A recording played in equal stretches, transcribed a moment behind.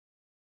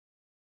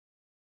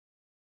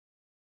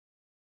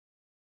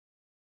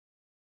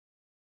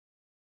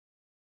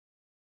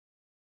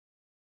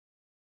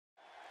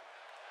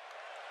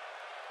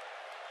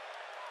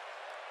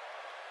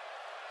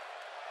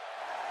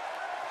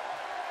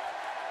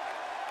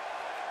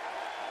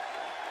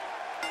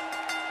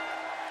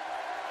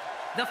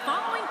The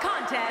following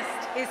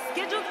contest is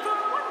scheduled for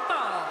one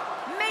fall,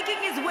 making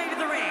his way to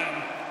the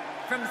ring.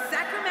 From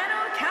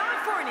Sacramento,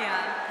 California,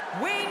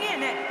 weighing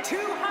in at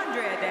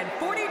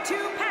 242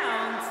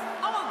 pounds,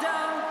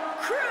 Aldo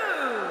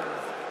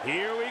Cruz.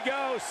 Here we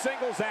go,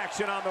 singles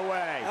action on the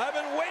way. I've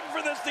been waiting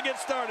for this to get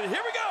started.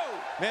 Here we go.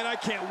 Man, I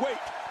can't wait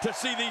to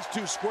see these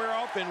two square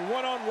off in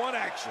one-on-one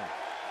action.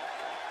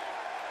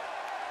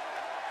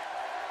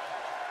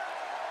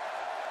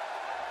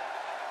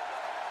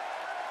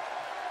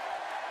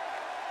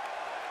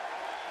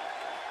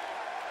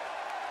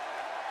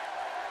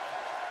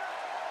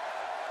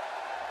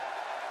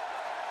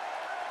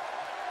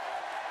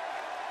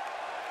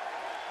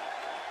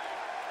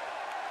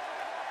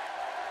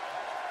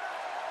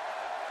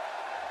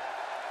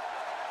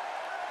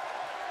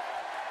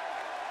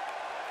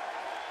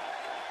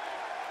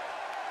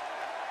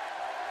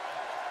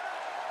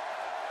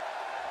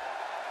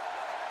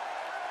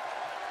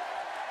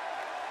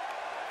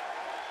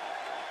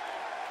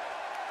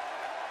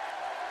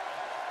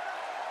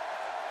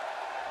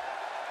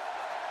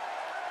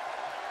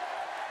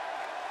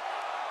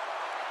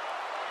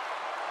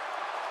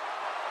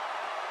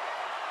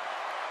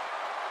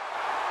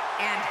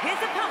 And his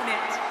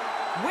opponent,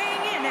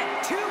 weighing in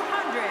at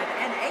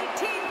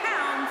 218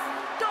 pounds,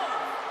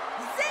 Dolph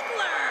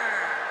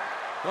Ziggler.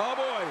 Oh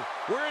boy,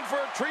 we're in for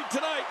a treat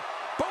tonight.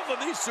 Both of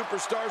these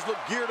superstars look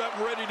geared up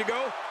and ready to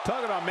go.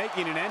 Talking about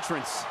making an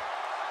entrance.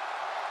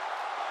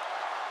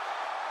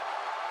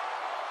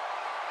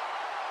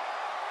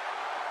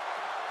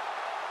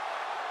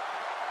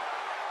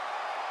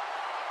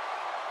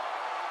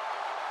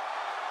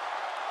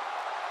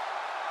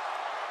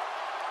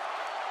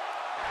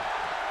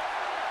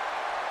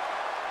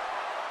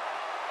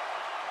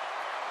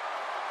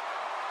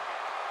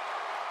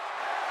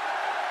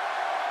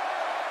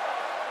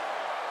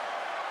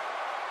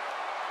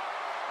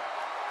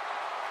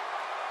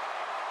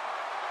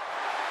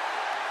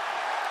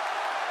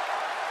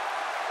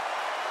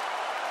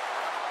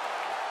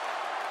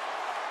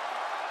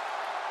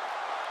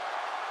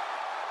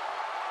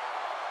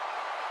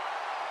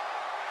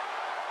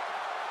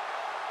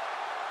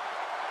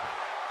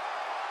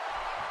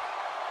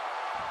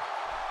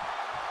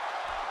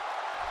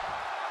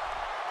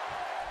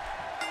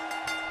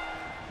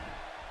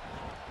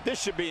 This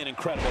should be an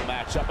incredible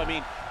matchup. I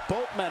mean,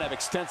 both men have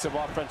extensive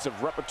offensive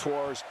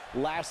repertoires,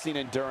 lasting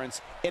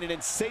endurance, and an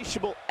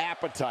insatiable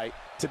appetite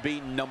to be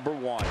number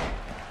one.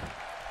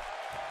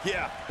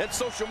 Yeah, and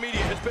social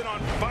media has been on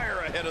fire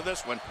ahead of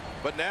this one.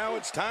 But now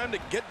it's time to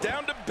get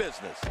down to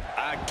business.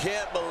 I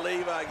can't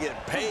believe I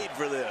get paid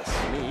for this.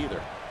 Me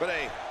either. But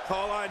hey,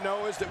 all I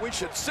know is that we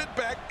should sit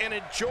back and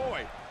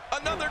enjoy.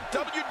 Another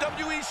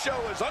WWE show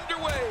is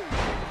underway.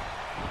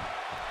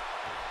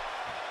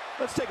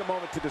 Let's take a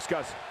moment to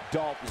discuss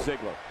Dolph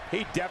Ziggler.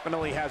 He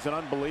definitely has an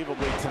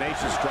unbelievably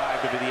tenacious drive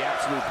to be the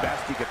absolute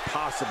best he could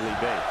possibly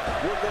be.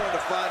 We're going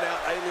to find out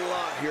a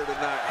lot here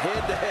tonight.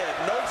 Head to head,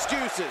 no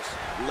excuses.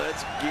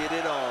 Let's get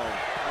it on.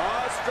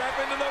 Strap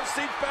into those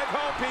seats back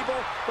home, people,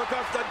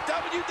 because the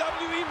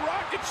WWE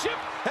rocket ship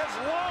has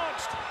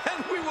launched,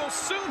 and we will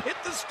soon hit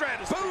the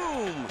stratosphere.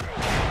 Boom!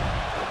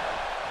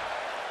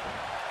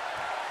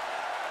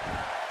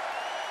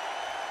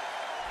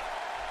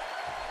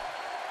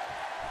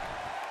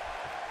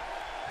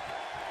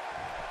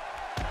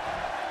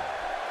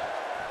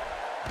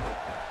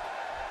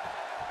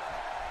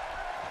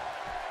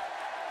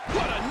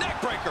 What a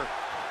neck breaker!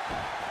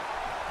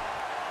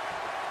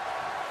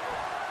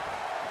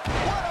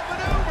 What a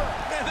maneuver!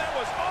 Man, that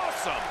was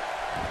awesome!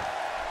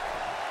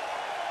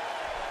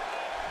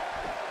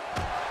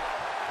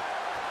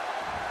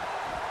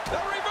 The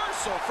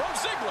reversal from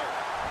Ziggler.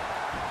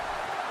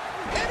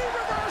 And he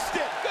reversed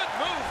it! Good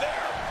move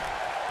there!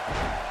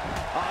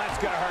 Oh, that's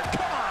gonna hurt.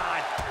 Come on!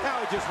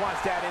 Now he just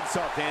wants that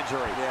insult to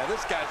injury. Yeah,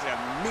 this guy's got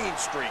a mean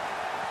streak.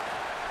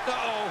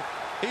 Uh-oh.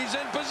 He's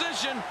in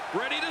position,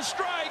 ready to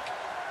strike.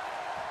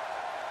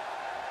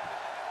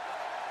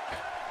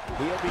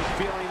 He'll be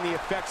feeling the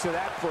effects of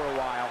that for a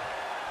while.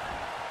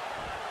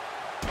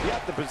 You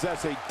have to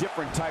possess a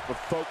different type of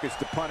focus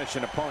to punish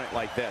an opponent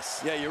like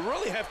this. Yeah, you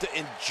really have to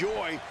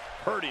enjoy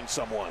hurting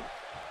someone.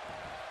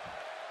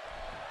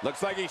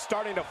 Looks like he's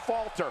starting to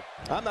falter.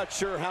 I'm not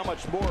sure how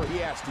much more he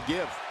has to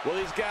give. Well,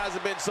 these guys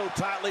have been so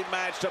tightly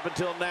matched up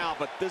until now,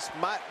 but this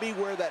might be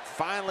where that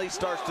finally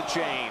starts to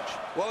change.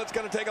 Well, it's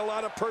going to take a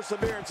lot of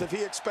perseverance if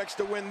he expects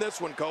to win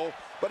this one, Cole.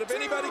 But if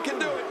anybody can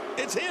do it,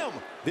 it's him.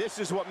 This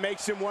is what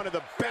makes him one of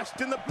the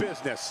best in the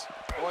business.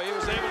 Boy, he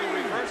was able to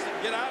reverse it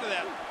and get out of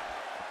that.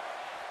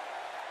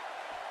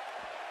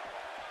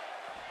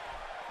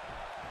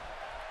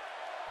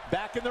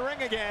 Back in the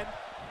ring again.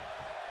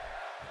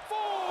 4.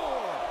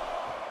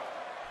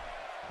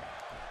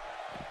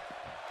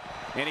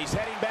 And he's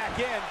heading back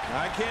in.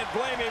 I can't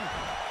blame him.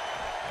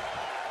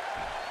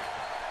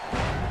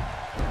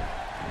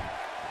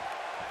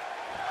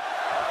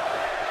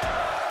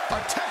 A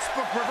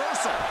textbook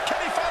reversal. Can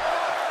he follow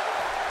up?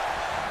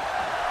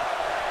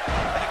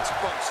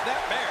 Textbook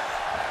snapmare.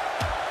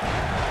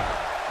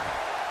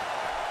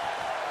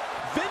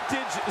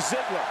 Vintage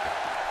Ziggler.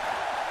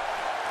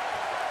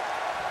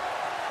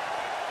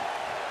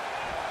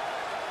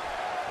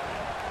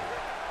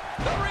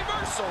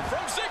 reversal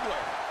from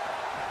Ziggler.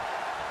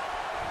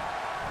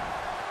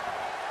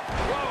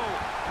 Whoa.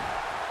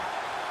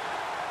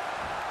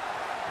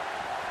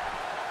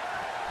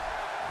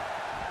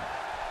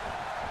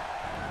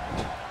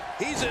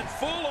 He's in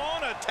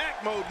full-on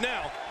attack mode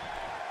now.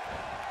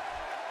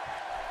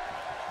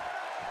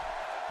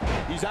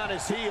 He's on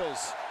his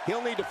heels.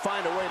 He'll need to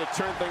find a way to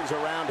turn things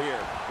around here.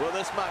 Well,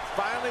 this might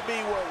finally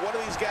be where one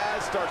of these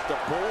guys starts to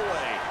pull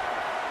away.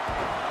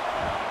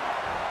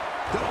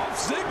 Dolph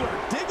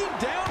Ziggler digging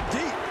down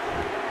deep.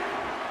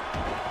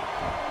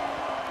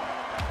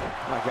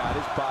 My God,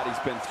 his body's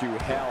been through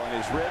hell,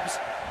 and his ribs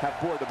have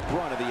bore the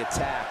brunt of the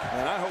attack.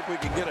 And I hope we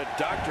can get a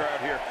doctor out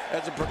here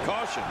as a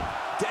precaution.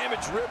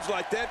 Damaged ribs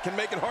like that can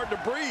make it hard to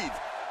breathe.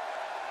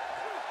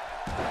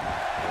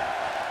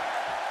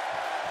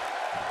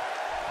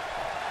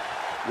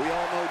 We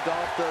all know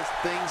Dolph does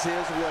things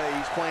his way.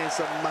 He's playing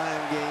some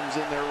mind games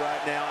in there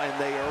right now, and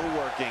they are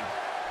working.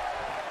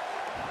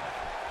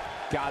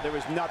 God, there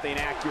was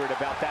nothing accurate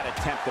about that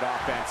attempted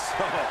offense.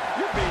 Oh,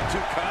 you're being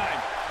too kind.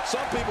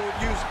 Some people would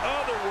use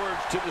other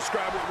words to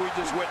describe what we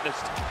just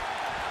witnessed.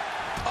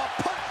 A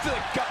punch to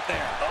the gut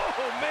there. Oh,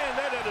 man,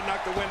 that had to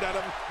knock the wind out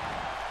of him.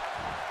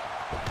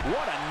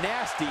 What a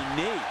nasty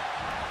knee.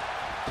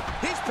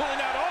 He's pulling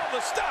out all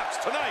the stops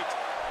tonight.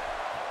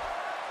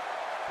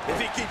 If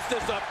he keeps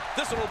this up,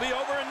 this one will be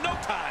over in no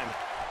time.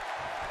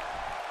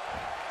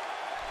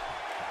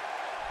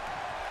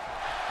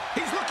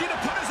 He's looking to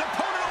put his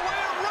opponent away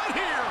right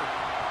here.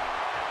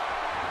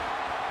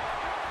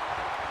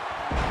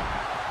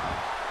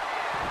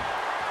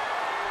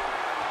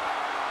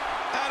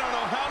 I don't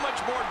know how much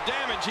more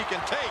damage he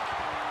can take.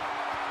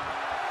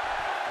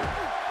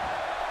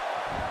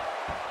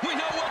 We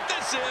know what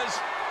this is.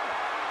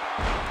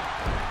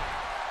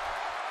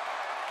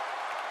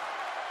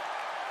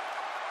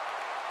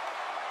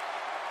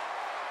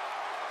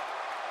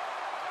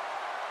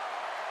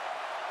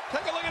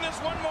 Take a look at this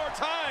one more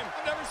time.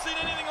 I've never seen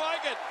anything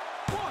like it.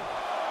 1,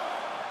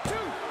 2.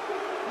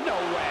 No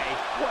way.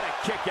 What a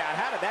kick out.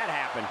 How did that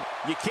happen?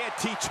 You can't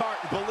teach art,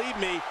 and believe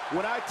me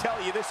when I tell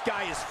you this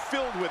guy is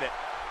filled with it.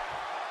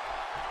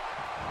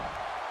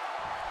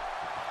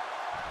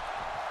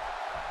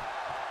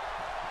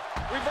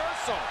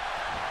 Reversal.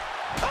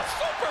 A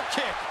super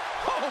kick.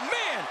 Oh,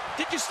 man.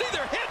 Did you see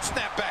their head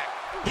snap back?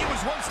 He was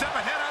one step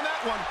ahead on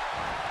that one.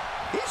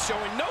 He's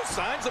showing no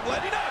signs of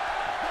letting up.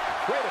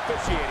 Great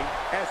officiating,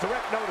 as the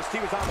ref noticed he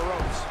was on the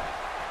ropes.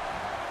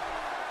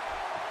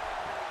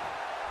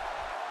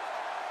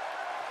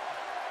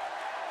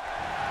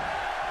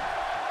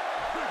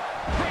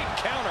 Great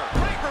counter.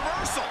 Great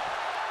reversal.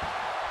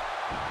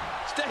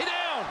 Stay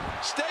down.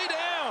 Stay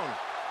down.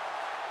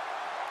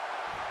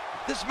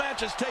 This match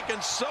has taken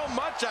so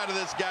much out of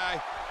this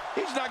guy.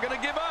 He's not going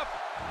to give up.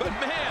 But,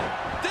 man,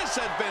 this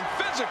has been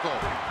physical.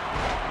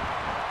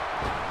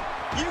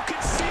 You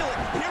can feel it.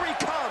 Here he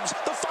comes.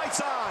 The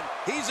fight's on.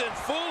 He's in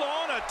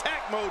full-on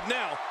attack mode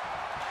now.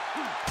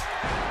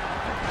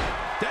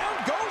 Down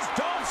goes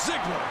Dolph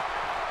Ziggler.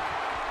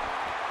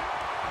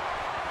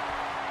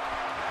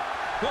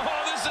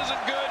 Oh, this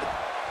isn't good.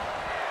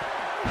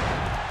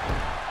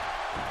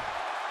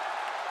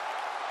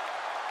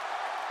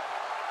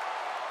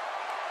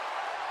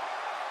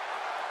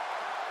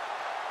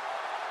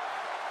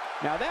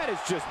 Now that is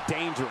just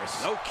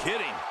dangerous. No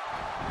kidding.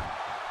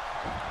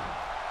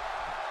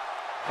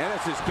 And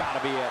this has got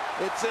to be it.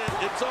 It's it.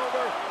 It's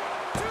over.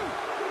 2.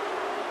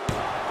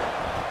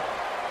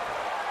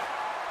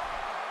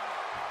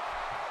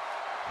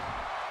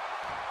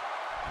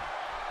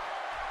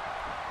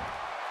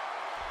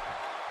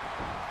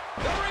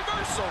 The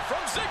reversal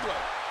from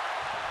Ziggler.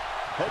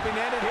 Hoping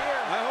to end it here.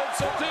 I hope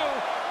so too.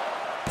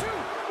 2.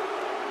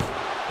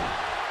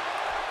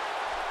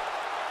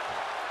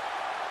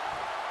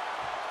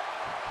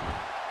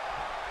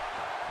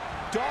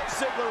 Dolph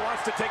Ziggler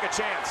wants to take a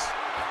chance.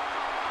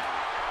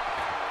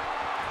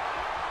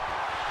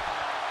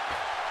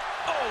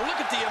 Oh, look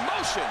at the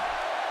emotion.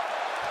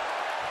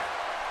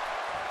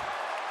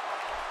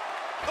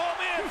 Oh,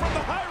 man, from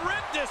the high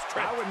rent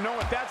district. I wouldn't know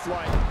what that's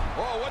like.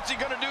 Oh, what's he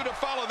going to do to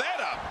follow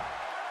that up?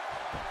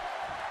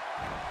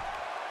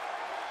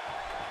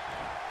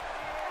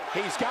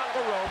 He's got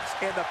the ropes,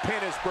 and the pin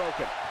is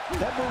broken.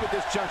 That move at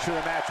this juncture of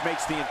the match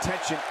makes the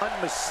intention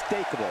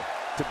unmistakable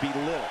to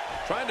belittle.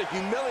 Trying to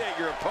humiliate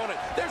your opponent.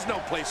 There's no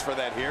place for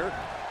that here.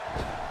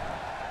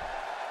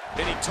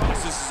 And he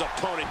tosses his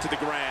opponent to the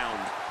ground.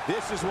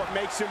 This is what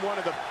makes him one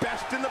of the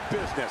best in the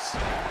business.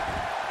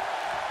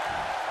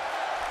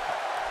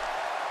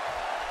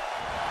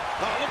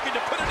 Oh, looking to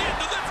put an end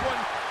to this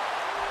one.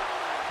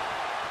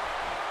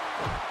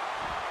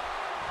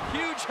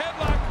 Huge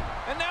headlock.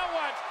 And now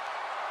what?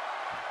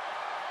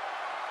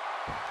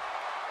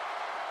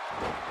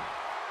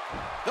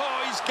 Oh,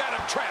 he's got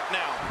him trapped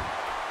now.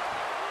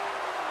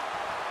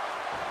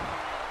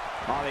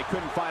 Oh, they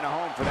couldn't find a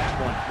home for that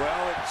one.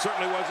 Well, it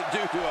certainly wasn't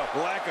due to a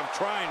lack of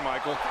trying,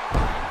 Michael.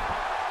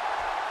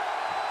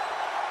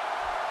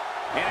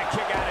 And a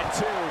kick out at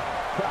 2.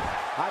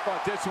 I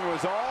thought this one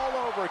was all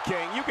over,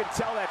 King. You can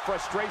tell that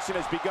frustration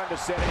has begun to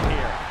set in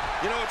here.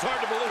 You know, it's hard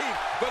to believe,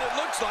 but it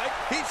looks like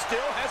he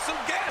still has some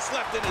gas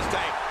left in his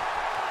tank.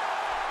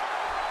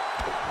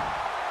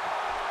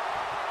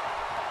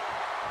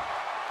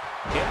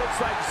 It looks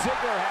like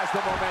Ziggler has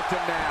the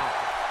momentum now.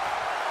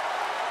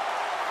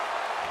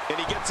 And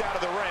he gets out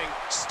of the ring,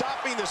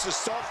 stopping this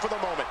assault for the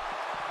moment.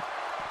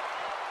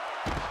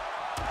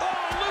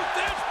 Oh,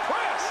 Luther's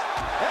press!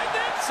 And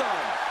then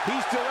some.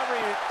 He's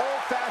delivering an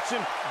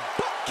old-fashioned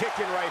butt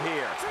kicking right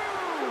here.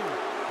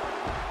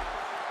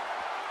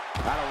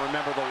 I don't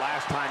remember the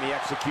last time he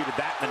executed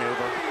that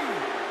maneuver.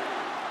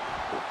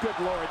 Good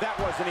Lord, that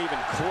wasn't even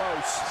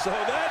close. So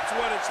that's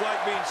what it's like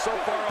being so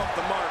far off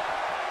the mark.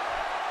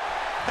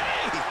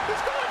 Hey,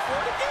 he's going for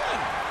it again.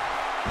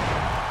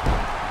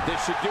 This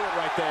should do it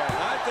right there.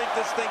 I think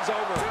this thing's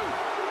over.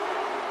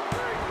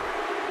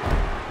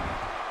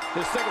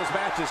 This singles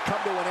match has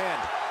come to an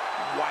end.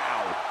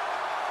 Wow.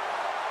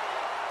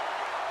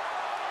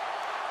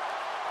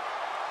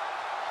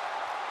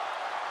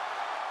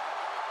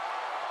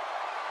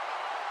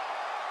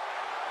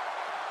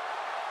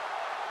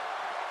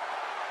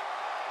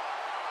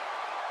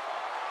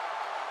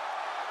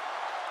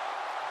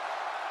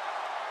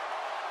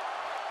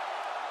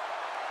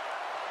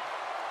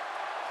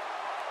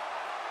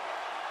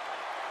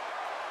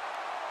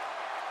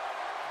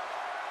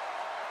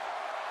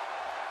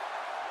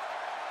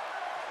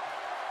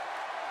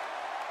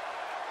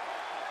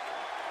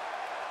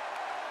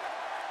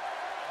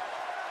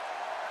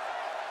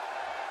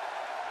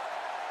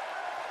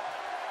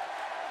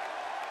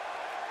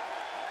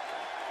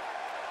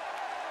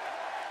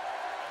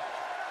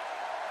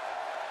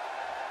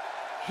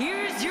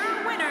 Here's your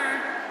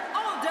winner,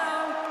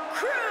 Aldo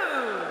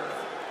Cruz.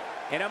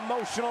 An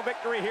emotional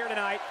victory here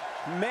tonight.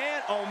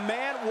 Man, oh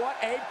man, what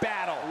a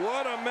battle.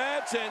 What a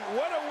match and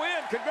what a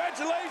win.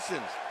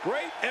 Congratulations.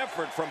 Great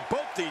effort from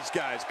both these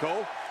guys,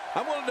 Cole.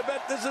 I'm willing to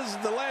bet this is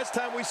the last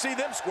time we see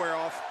them square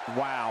off.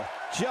 Wow,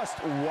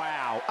 just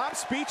wow. I'm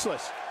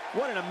speechless.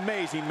 What an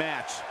amazing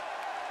match.